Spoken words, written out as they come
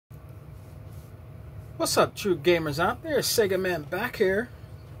What's up, true gamers out there? Sega Man back here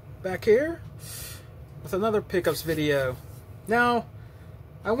with another pickups video. Now,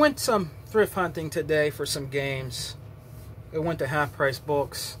 I went some thrift hunting today for some games. I went to Half Price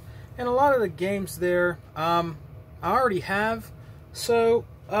Books, and a lot of the games there I already have, so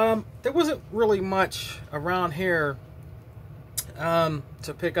there wasn't really much around here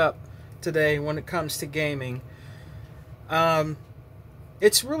to pick up today when it comes to gaming.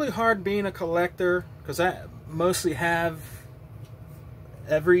 It's really hard being a collector because I mostly have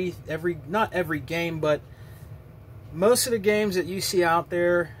not every game, but most of the games that you see out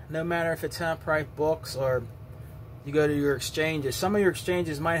there, no matter if it's Half Price Books or you go to your exchanges. Some of your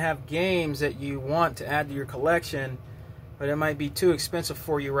exchanges might have games that you want to add to your collection, but it might be too expensive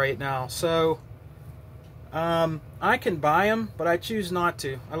for you right now. So I can buy them, but I choose not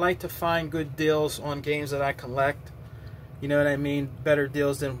to. I like to find good deals on games that I collect. You know what I mean? Better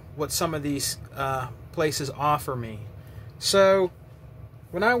deals than what some of these places offer me. So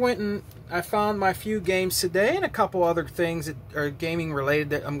when I went and I found my few games today and a couple other things that are gaming related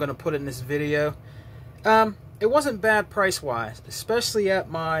that I'm going to put in this video, it wasn't bad price-wise, especially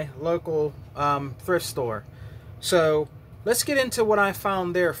at my local thrift store. So let's get into what I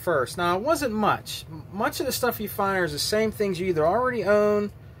found there first. Now, it wasn't much. Much of the stuff you find is the same things you either already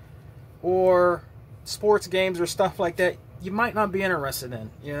own or sports games or stuff like that you might not be interested in.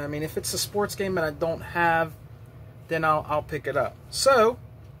 You know what I mean? If it's a sports game that I don't have, then I'll pick it up. So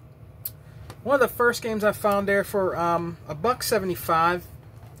one of the first games I found there for $1.75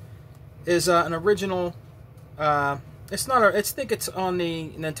 is an original. It's not a. I think it's on the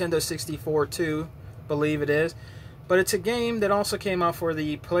Nintendo 64 too. Believe it is, but it's a game that also came out for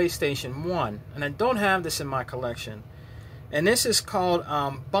the PlayStation 1, and I don't have this in my collection. And this is called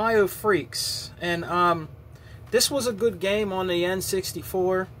BioFreaks, and this was a good game on the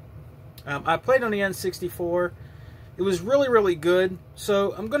N64. I played on the N64. It was really good.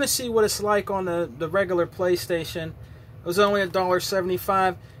 So I'm going to see what it's like on the regular PlayStation. It was only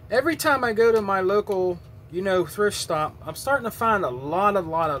 $1.75. Every time I go to my local, thrift stop, I'm starting to find a lot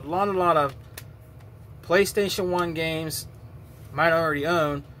of PlayStation 1 games I might already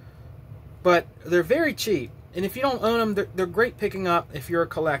own, but they're very cheap. And if you don't own them, they're great picking up if you're a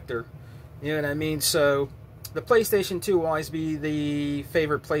collector. You know what I mean? So the PlayStation 2 will always be the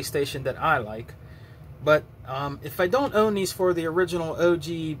favorite PlayStation that I like. But if I don't own these for the original OG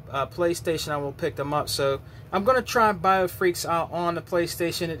PlayStation, I will pick them up. So I'm going to try BioFreaks out on the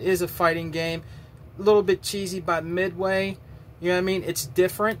PlayStation. It is a fighting game. A little bit cheesy by midway. You know what I mean? It's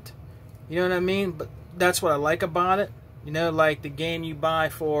different. You know what I mean? But that's what I like about it. Like the game you buy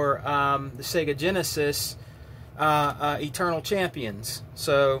for the Sega Genesis, Eternal Champions.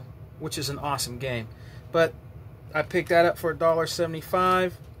 So, which is an awesome game. But I picked that up for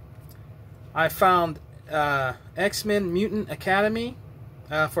 $1.75. I found X-Men Mutant Academy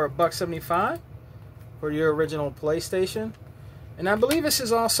for $1.75 for your original PlayStation. And I believe this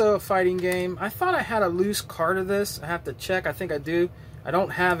is also a fighting game. I thought I had a loose card of this. I have to check. I think I do. I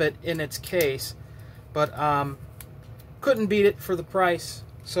don't have it in its case. But couldn't beat it for the price.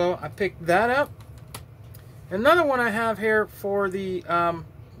 So I picked that up. Another one I have here for the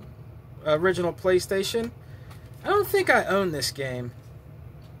original PlayStation. I don't think I own this game.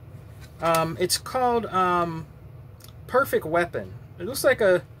 It's called Perfect Weapon. It looks like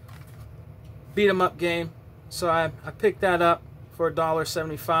a beat 'em up game, so I picked that up for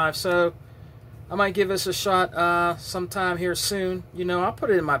 $1.75. So I might give this a shot sometime here soon. I'll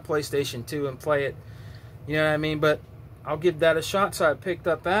put it in my PlayStation 2 and play it. You know what I mean? But I'll give that a shot. So I picked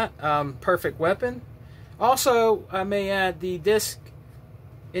up that Perfect Weapon. Also, I may add the disc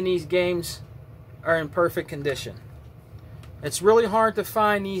in these games are in perfect condition. It's really hard to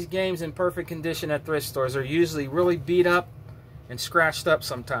find these games in perfect condition at thrift stores. They're usually really beat up and scratched up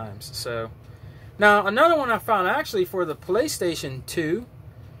sometimes. So now another one I found actually for the PlayStation 2,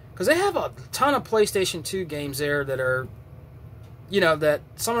 because they have a ton of PlayStation 2 games there that are, that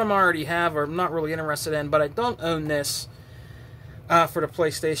some of them I already have or I'm not really interested in, but I don't own this for the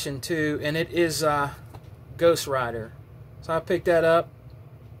PlayStation 2, and it is Ghost Rider. So I picked that up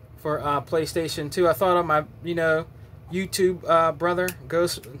for PlayStation 2. I thought of my, YouTube brother,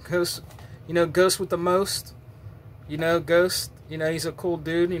 Ghost, Ghost with the most. Ghost, he's a cool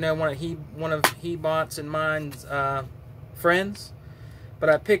dude. One of He-Bot's and mine's friends. But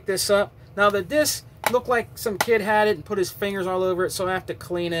I picked this up. Now the disc looked like some kid had it and put his fingers all over it, so I have to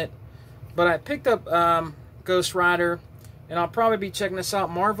clean it. But I picked up Ghost Rider, and I'll probably be checking this out.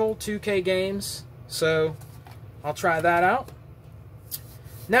 Marvel 2K Games. So I'll try that out.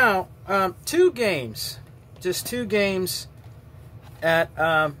 Now, two games. Just two games at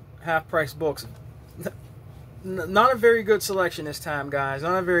Half Price Books. not a very good selection this time, guys.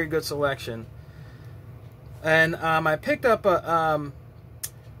 Not a very good selection. And I picked up a,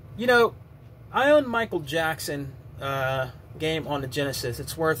 you know, I own Michael Jackson game on the Genesis.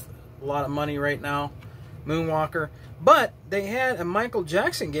 It's worth a lot of money right now, Moonwalker. But they had a Michael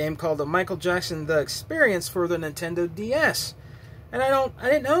Jackson game called the Michael Jackson The Experience for the Nintendo DS, and I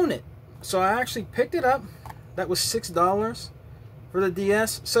didn't own it, so I actually picked it up. That was $6 for the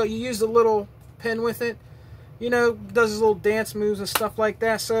DS. So you use the little pen with it, you know, does his little dance moves and stuff like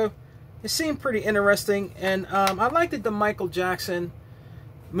that. So it seemed pretty interesting, and I liked it, the Michael Jackson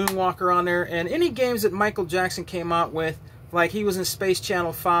Moonwalker on there, and any games that Michael Jackson came out with, like he was in Space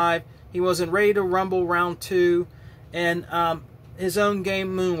Channel 5, he was in Ready to Rumble Round 2, and his own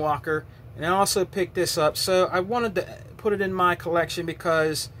game Moonwalker. And I also picked this up, so I wanted to put it in my collection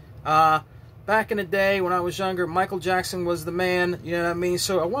because back in the day when I was younger, Michael Jackson was the man, you know what I mean?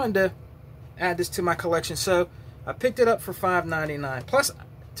 So I wanted to add this to my collection, so I picked it up for $5.99. Plus,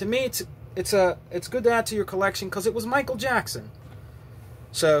 to me, it's good to add to your collection because it was Michael Jackson.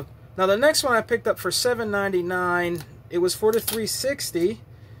 So now the next one I picked up for $7.99. It was for the 360.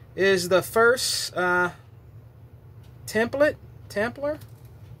 Is the first Templar, if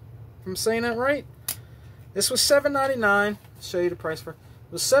I'm saying that right. This was $7.99. Show you the price for it.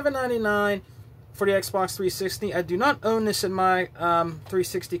 It was $7.99 for the Xbox 360. I do not own this in my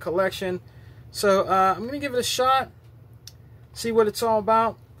 360 collection, so I'm gonna give it a shot, see what it's all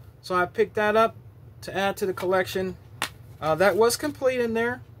about. So I picked that up to add to the collection. That was complete in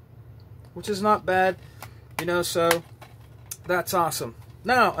there, which is not bad, you know. So that's awesome.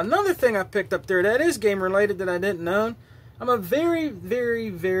 Now, another thing I picked up there that is game related that I didn't own. I'm a very,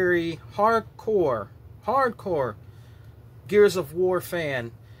 very, very hardcore Gears of War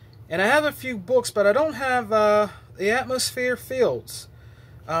fan. And I have a few books, but I don't have The Atmosphere Fields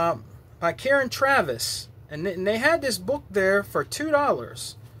by Karen Travis. And they had this book there for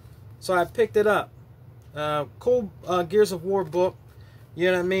 $2. So I picked it up. Cool Gears of War book.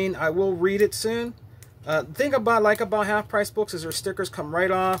 You know what I mean? I will read it soon. The thing about half-price books is their stickers come right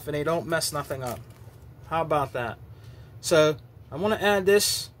off and they don't mess nothing up. How about that? So I want to add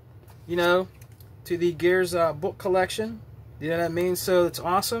this, you know, to the Gears book collection. You know what I mean? So it's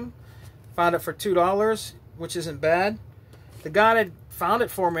awesome. Found it for $2, which isn't bad. The guy that found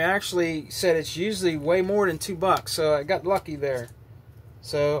it for me actually said it's usually way more than $2, so I got lucky there.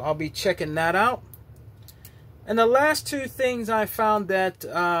 So I'll be checking that out. And the last two things I found that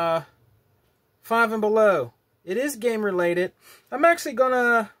Five and Below. It is game related. I'm actually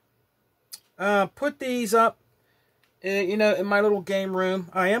gonna put these up, you know, in my little game room.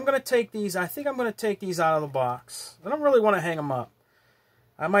 I am gonna take these. I think I'm gonna take these out of the box. I don't really want to hang them up.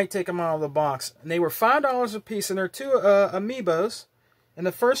 I might take them out of the box. And they were $5 a piece, and they're two amiibos. And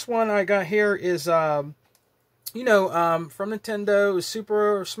the first one I got here is, you know, from Nintendo,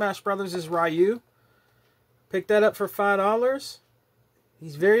 Super Smash Brothers is Ryu. Picked that up for $5.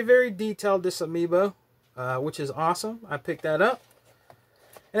 He's very, very detailed, this amiibo, which is awesome. I picked that up.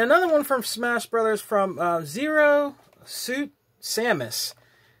 And another one from Smash Brothers from Zero Suit Samus.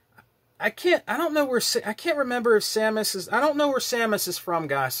 I can't remember if Samus is, I don't know where Samus is from,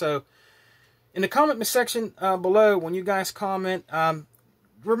 guys. So in the comment section below, when you guys comment,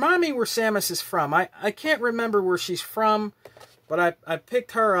 remind me where Samus is from. I can't remember where she's from, but I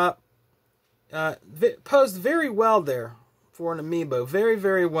picked her up. Posed very well there for an amiibo. Very,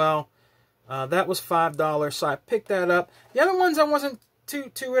 very well. That was $5, so I picked that up. The other ones I wasn't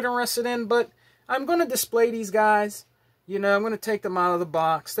too interested in, but I'm going to display these guys. You know, I'm going to take them out of the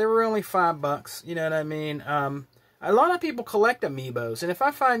box. They were only $5, you know what I mean? A lot of people collect amiibos, and if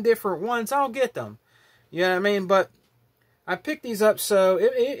I find different ones, I'll get them. You know what I mean? But I picked these up, so,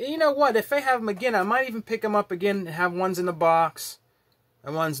 you know what? If they have them again, I might even pick them up again and have ones in the box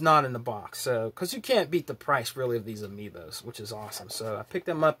and one's not in the box. So, because you can't beat the price, really, of these amiibos, which is awesome. So, I picked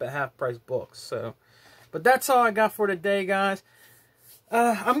them up at half-price books. So, but that's all I got for today, guys.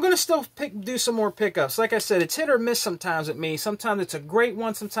 I'm going to still do some more pickups. Like I said, it's hit or miss sometimes with me. Sometimes it's a great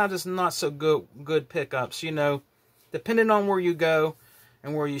one. Sometimes it's not so good pickups, you know, depending on where you go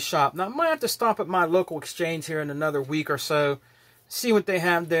and where you shop. Now, I might have to stop at my local exchange here in another week or so, see what they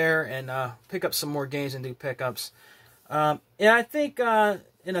have there, and pick up some more games and do pickups. And I think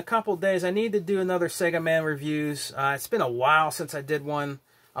in a couple days, I need to do another Sega Man reviews. It's been a while since I did one.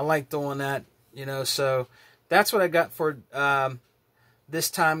 I like doing that, you know, so that's what I got for this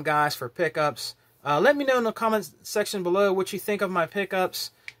time, guys, for pickups. Let me know in the comments section below what you think of my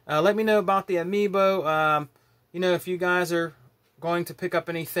pickups. Let me know about the amiibo. You know, if you guys are going to pick up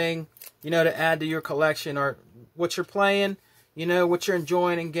anything, you know, to add to your collection, or what you're playing, you know, what you're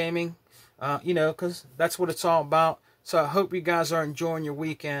enjoying in gaming. you know, because that's what it's all about. So I hope you guys are enjoying your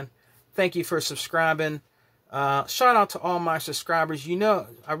weekend. Thank you for subscribing. Shout out to all my subscribers. You know,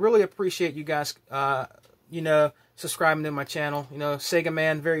 I really appreciate you guys, you know, subscribing to my channel. You know, Sega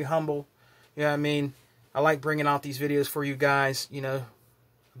Man, very humble. You know what I mean? I like bringing out these videos for you guys, you know,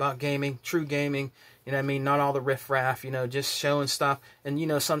 about gaming, true gaming. You know what I mean? Not all the riff-raff, you know, just showing stuff. And, you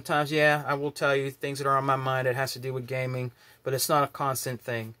know, sometimes, yeah, I will tell you things that are on my mind that has to do with gaming, but it's not a constant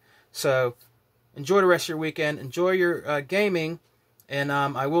thing. So, enjoy the rest of your weekend. Enjoy your gaming. And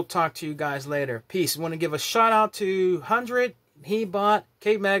I will talk to you guys later. Peace. I want to give a shout out to 100, Hebot,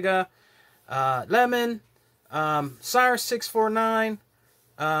 K-Mega, Lemon, Cyrus649,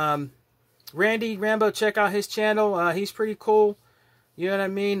 Randy Rambo. Check out his channel. He's pretty cool. You know what I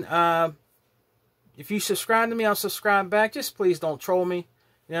mean? If you subscribe to me, I'll subscribe back. Just please don't troll me.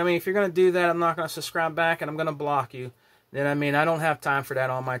 You know what I mean? If you're going to do that, I'm not going to subscribe back and I'm going to block you. You know what I mean? I don't have time for that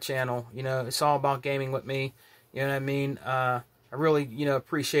on my channel. You know, it's all about gaming with me. You know what I mean? I really, you know,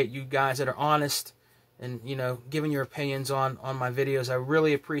 appreciate you guys that are honest and, you know, giving your opinions on my videos. I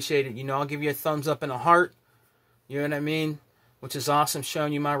really appreciate it. You know, I'll give you a thumbs up and a heart. You know what I mean? Which is awesome,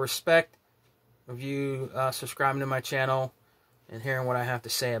 showing you my respect of you subscribing to my channel and hearing what I have to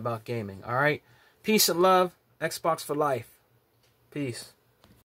say about gaming. All right? Peace and love. Xbox for life. Peace.